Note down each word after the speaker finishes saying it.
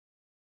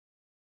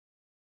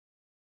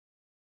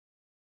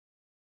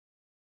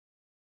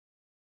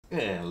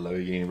Hello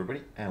again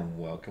everybody and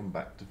welcome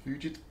back to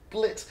Fugit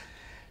Blitz.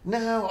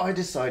 Now I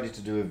decided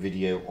to do a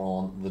video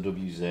on the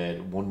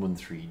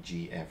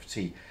WZ113G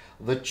FT,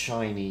 the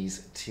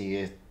Chinese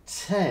tier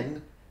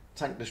 10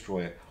 tank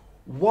destroyer.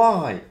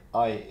 Why,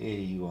 I hear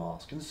you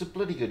ask? And it's a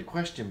bloody good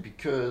question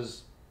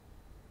because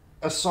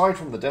aside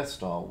from the Death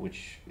Star,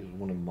 which is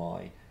one of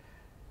my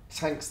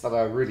tanks that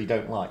I really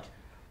don't like,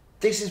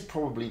 this is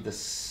probably the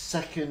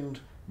second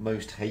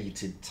most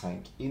hated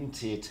tank in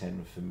tier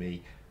 10 for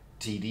me,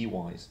 TD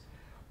wise.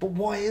 But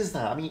why is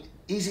that? I mean,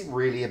 is it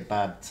really a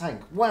bad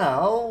tank?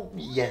 Well,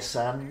 yes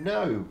and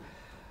no.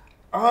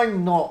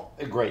 I'm not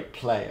a great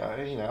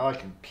player, you know, I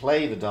can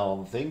play the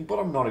darn thing, but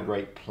I'm not a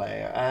great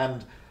player,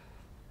 and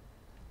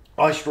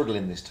I struggle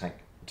in this tank,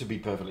 to be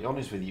perfectly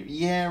honest with you.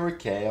 Yeah,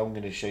 okay, I'm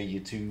going to show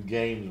you 2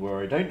 games where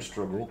I don't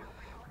struggle,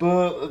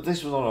 but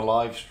this was on a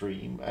live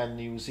stream,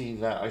 and you will see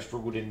that I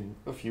struggled in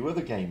a few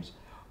other games.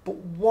 But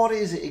what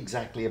is it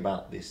exactly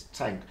about this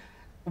tank?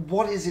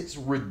 What is its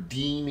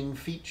redeeming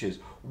features?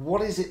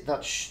 What is it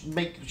that should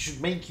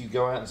make you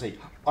go out and say,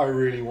 I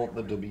really want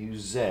the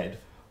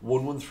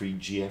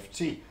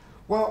WZ113GFT?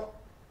 Well,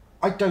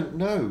 I don't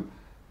know,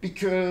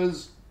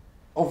 because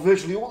of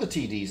virtually all the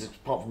TDs,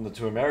 apart from the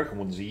 2 American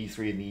ones, the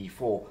E3 and the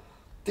E4,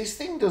 this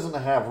thing doesn't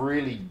have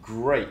really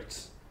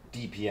great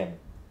DPM.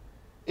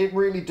 It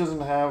really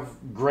doesn't have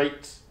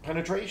great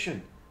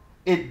penetration.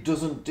 It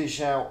doesn't dish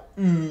out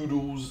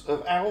oodles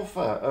of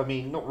alpha. I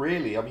mean, not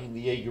really. I mean,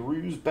 the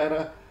Jaegeru's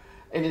better,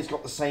 and it's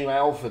got the same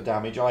alpha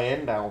damage,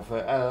 high-end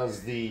alpha,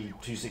 as the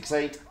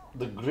 268,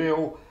 the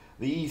Grill,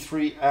 the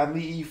E3, and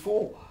the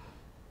E4.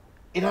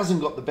 It hasn't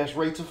got the best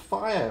rate of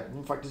fire.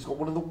 In fact, it's got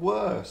one of the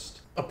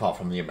worst, apart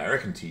from the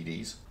American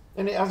TDs.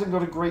 And it hasn't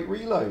got a great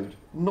reload.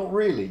 Not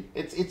really.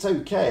 It's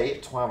okay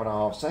at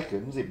 12.5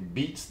 seconds. It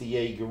beats the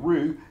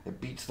Jaegeru,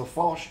 it beats the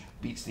Foch,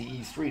 beats the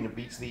E3, and it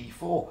beats the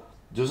E4.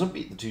 Doesn't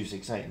beat the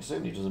 268 and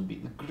certainly doesn't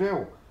beat the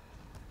Grill.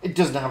 It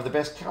doesn't have the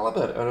best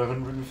caliber at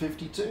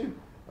 152.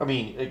 I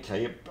mean,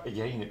 okay,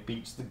 again, it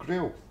beats the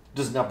Grill.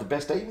 Doesn't have the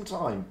best aim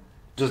time.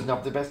 Doesn't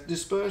have the best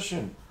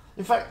dispersion.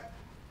 In fact,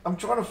 I'm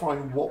trying to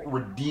find what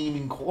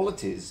redeeming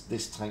qualities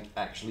this tank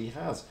actually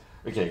has.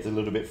 Okay, it's a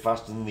little bit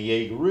faster than the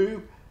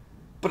Jaegeru,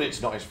 but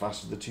it's not as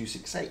fast as the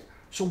 268.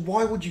 So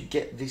why would you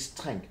get this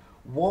tank?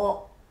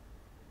 What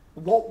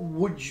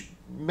would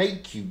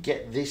make you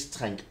get this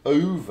tank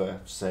over,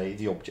 say,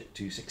 the Object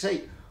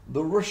 268,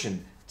 the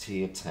Russian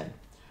tier 10?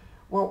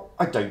 Well,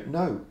 I don't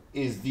know,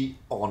 is the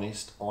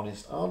honest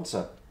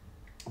answer.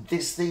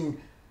 This thing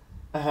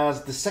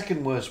has the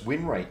second worst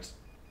win rate,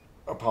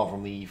 apart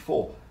from the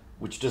E4,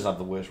 which does have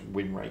the worst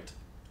win rate.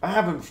 I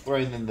haven't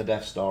thrown in the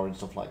Death Star and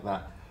stuff like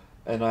that,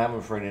 and I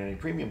haven't thrown in any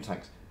premium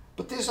tanks.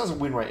 But this has a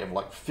win rate of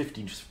like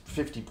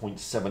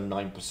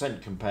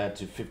 50.79% compared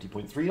to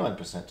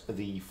 50.39% of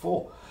the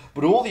E4.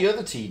 But all the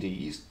other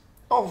TDs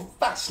are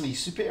vastly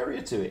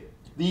superior to it.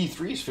 The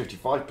E3 is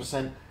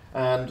 55%,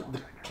 and the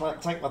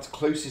tank that's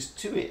closest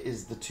to it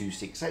is the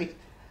 268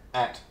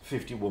 at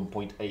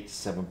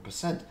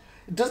 51.87%.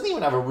 It doesn't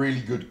even have a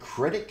really good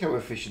credit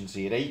coefficient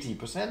at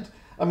 80%.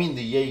 I mean,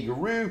 the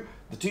Jaegeru,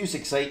 the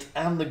 268,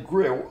 and the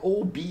Grill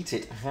all beat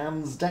it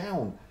hands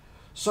down.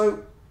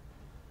 So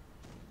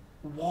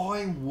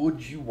why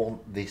would you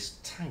want this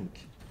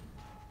tank,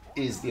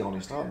 is the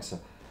honest answer.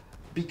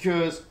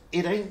 Because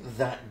it ain't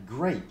that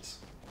great.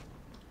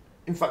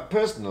 In fact,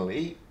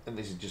 personally, and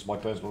this is just my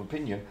personal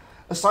opinion,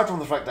 aside from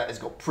the fact that it's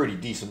got pretty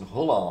decent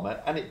hull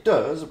armour, and it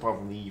does, apart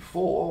from the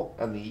E4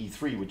 and the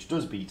E3, which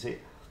does beat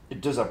it,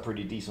 it does have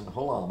pretty decent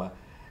hull armour,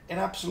 it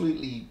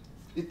absolutely,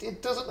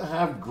 it doesn't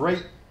have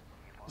great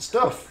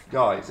stuff,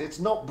 guys. It's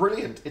not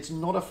brilliant. It's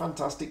not a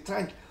fantastic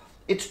tank.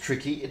 It's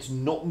tricky. It's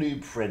not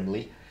noob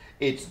friendly.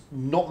 It's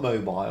not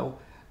mobile.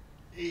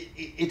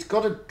 It's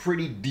got a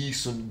pretty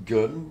decent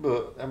gun,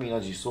 but I mean,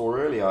 as you saw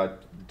earlier, I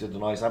did a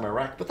nice ammo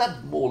rack, but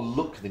that's more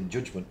luck than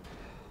judgment.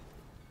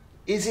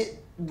 Is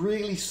it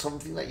really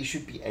something that you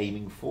should be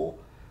aiming for?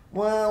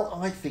 Well,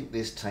 I think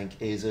this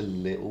tank is a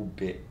little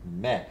bit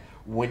meh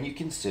when you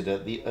consider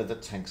the other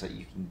tanks that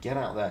you can get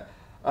out there.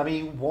 I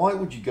mean, why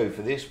would you go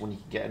for this when you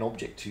can get an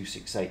Object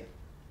 268,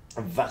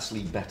 a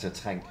vastly better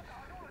tank?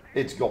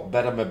 It's got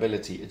better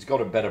mobility, it's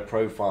got a better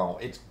profile,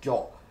 it's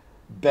got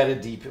better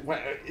DPM, well,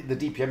 the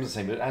DPM is the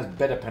same, but it has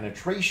better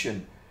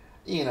penetration,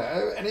 you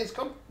know, and it's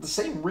got the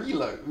same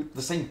reload,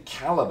 the same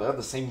caliber,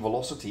 the same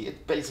velocity. It's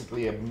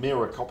basically a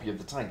mirror copy of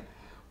the tank,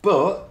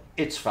 but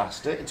it's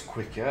faster, it's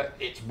quicker,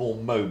 it's more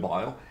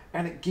mobile,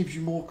 and it gives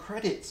you more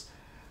credits.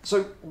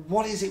 So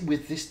what is it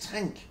with this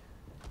tank?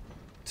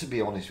 To be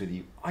honest with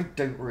you, I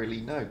don't really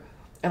know,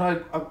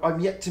 and I'm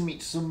yet to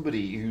meet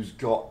somebody who's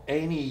got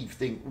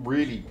anything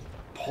really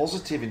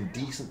positive and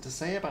decent to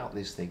say about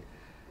this thing,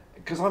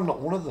 because I'm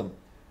not one of them.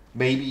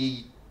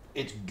 Maybe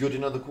it's good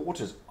in other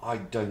quarters, I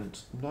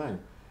don't know,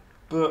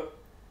 but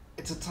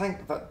it's a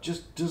tank that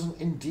just doesn't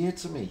endear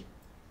to me.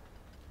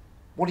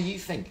 What do you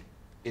think?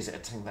 Is it a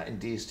tank that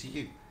endears to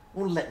you?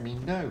 Well, let me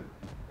know.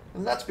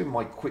 And that's been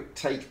my quick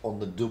take on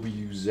the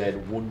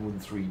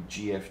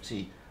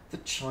WZ113GFT, the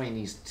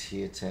Chinese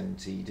tier 10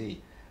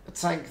 TD. a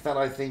tank that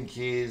I think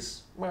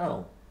is,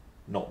 well,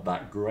 not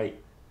that great.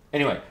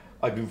 Anyway,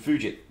 I've been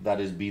Fujit, that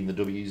has been the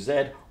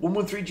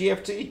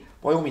WZ113GFT.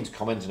 By all means,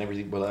 comment and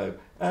everything below,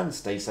 and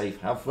stay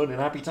safe, have fun and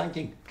happy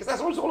tanking, because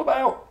that's what it's all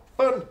about,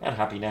 fun and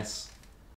happiness.